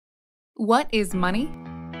What is money?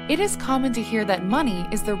 It is common to hear that money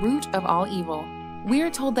is the root of all evil. We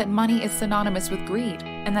are told that money is synonymous with greed,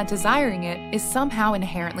 and that desiring it is somehow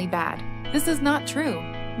inherently bad. This is not true.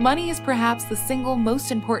 Money is perhaps the single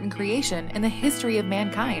most important creation in the history of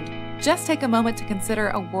mankind. Just take a moment to consider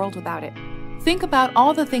a world without it. Think about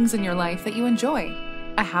all the things in your life that you enjoy.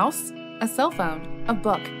 A house, a cell phone, a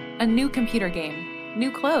book, a new computer game,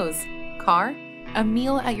 new clothes, car, a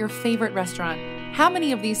meal at your favorite restaurant. How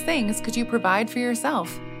many of these things could you provide for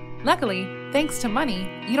yourself? Luckily, thanks to money,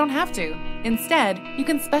 you don't have to. Instead, you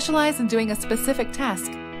can specialize in doing a specific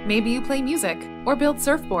task. Maybe you play music, or build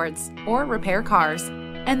surfboards, or repair cars.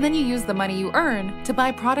 And then you use the money you earn to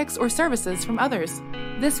buy products or services from others.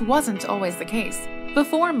 This wasn't always the case.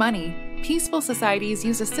 Before money, peaceful societies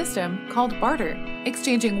used a system called barter,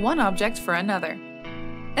 exchanging one object for another.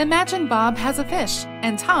 Imagine Bob has a fish,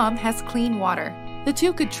 and Tom has clean water. The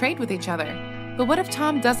two could trade with each other. But what if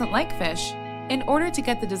Tom doesn't like fish? In order to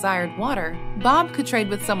get the desired water, Bob could trade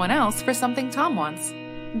with someone else for something Tom wants.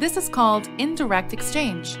 This is called indirect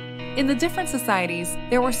exchange. In the different societies,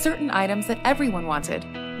 there were certain items that everyone wanted.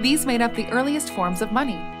 These made up the earliest forms of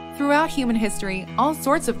money. Throughout human history, all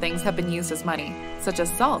sorts of things have been used as money, such as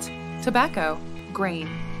salt, tobacco, grain,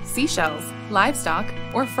 seashells, livestock,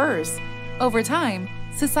 or furs. Over time,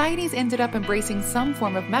 societies ended up embracing some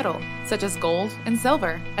form of metal, such as gold and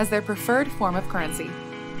silver, as their preferred form of currency.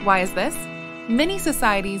 Why is this? Many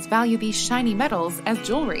societies value these shiny metals as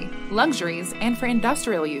jewelry, luxuries, and for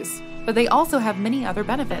industrial use, but they also have many other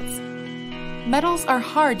benefits. Metals are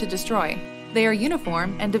hard to destroy. They are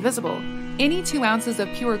uniform and divisible. Any 2 ounces of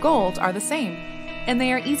pure gold are the same, and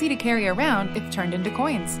they are easy to carry around if turned into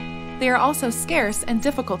coins. They are also scarce and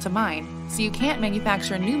difficult to mine, so you can't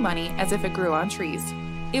manufacture new money as if it grew on trees.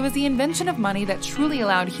 It was the invention of money that truly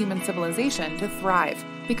allowed human civilization to thrive,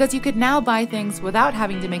 because you could now buy things without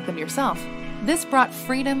having to make them yourself. This brought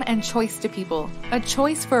freedom and choice to people, a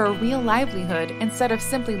choice for a real livelihood instead of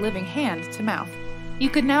simply living hand to mouth. You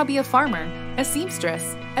could now be a farmer, a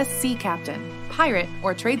seamstress, a sea captain, pirate,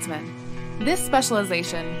 or tradesman. This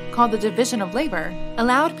specialization, called the division of labor,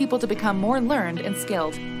 allowed people to become more learned and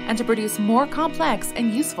skilled, and to produce more complex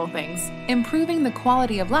and useful things, improving the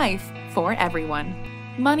quality of life for everyone.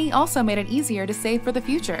 Money also made it easier to save for the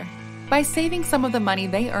future. By saving some of the money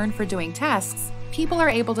they earn for doing tasks, people are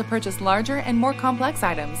able to purchase larger and more complex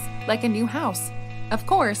items, like a new house. Of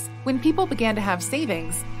course, when people began to have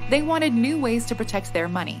savings, they wanted new ways to protect their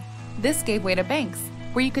money. This gave way to banks,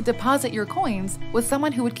 where you could deposit your coins with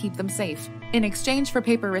someone who would keep them safe, in exchange for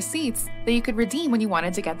paper receipts that you could redeem when you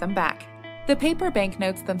wanted to get them back. The paper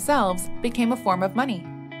banknotes themselves became a form of money,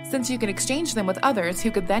 since you could exchange them with others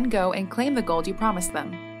who could then go and claim the gold you promised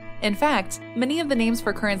them. In fact, many of the names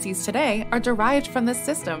for currencies today are derived from this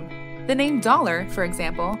system. The name dollar, for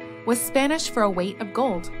example, was Spanish for a weight of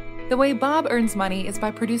gold. The way Bob earns money is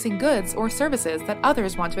by producing goods or services that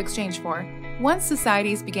others want to exchange for. Once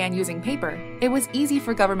societies began using paper, it was easy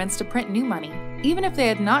for governments to print new money, even if they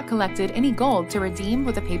had not collected any gold to redeem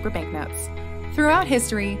with the paper banknotes. Throughout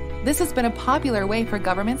history, this has been a popular way for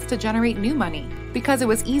governments to generate new money, because it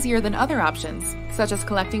was easier than other options, such as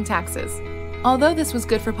collecting taxes. Although this was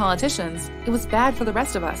good for politicians, it was bad for the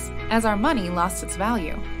rest of us, as our money lost its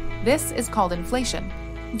value. This is called inflation.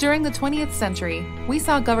 During the 20th century, we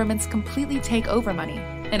saw governments completely take over money.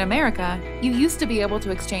 In America, you used to be able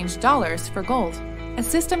to exchange dollars for gold, a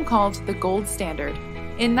system called the gold standard.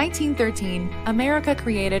 In 1913, America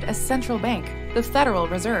created a central bank, the Federal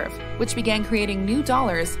Reserve, which began creating new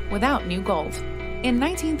dollars without new gold. In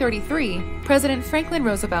 1933, President Franklin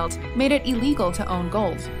Roosevelt made it illegal to own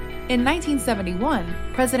gold. In 1971,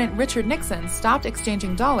 President Richard Nixon stopped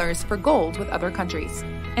exchanging dollars for gold with other countries.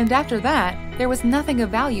 And after that, there was nothing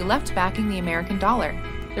of value left backing the American dollar.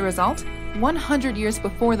 The result? 100 years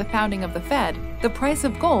before the founding of the Fed, the price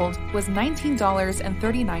of gold was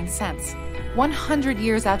 $19.39. 100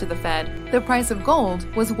 years after the Fed, the price of gold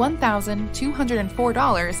was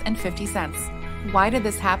 $1,204.50. Why did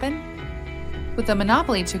this happen? With the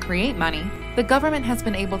monopoly to create money, the government has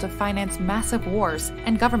been able to finance massive wars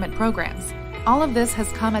and government programs. All of this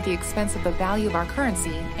has come at the expense of the value of our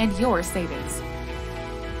currency and your savings.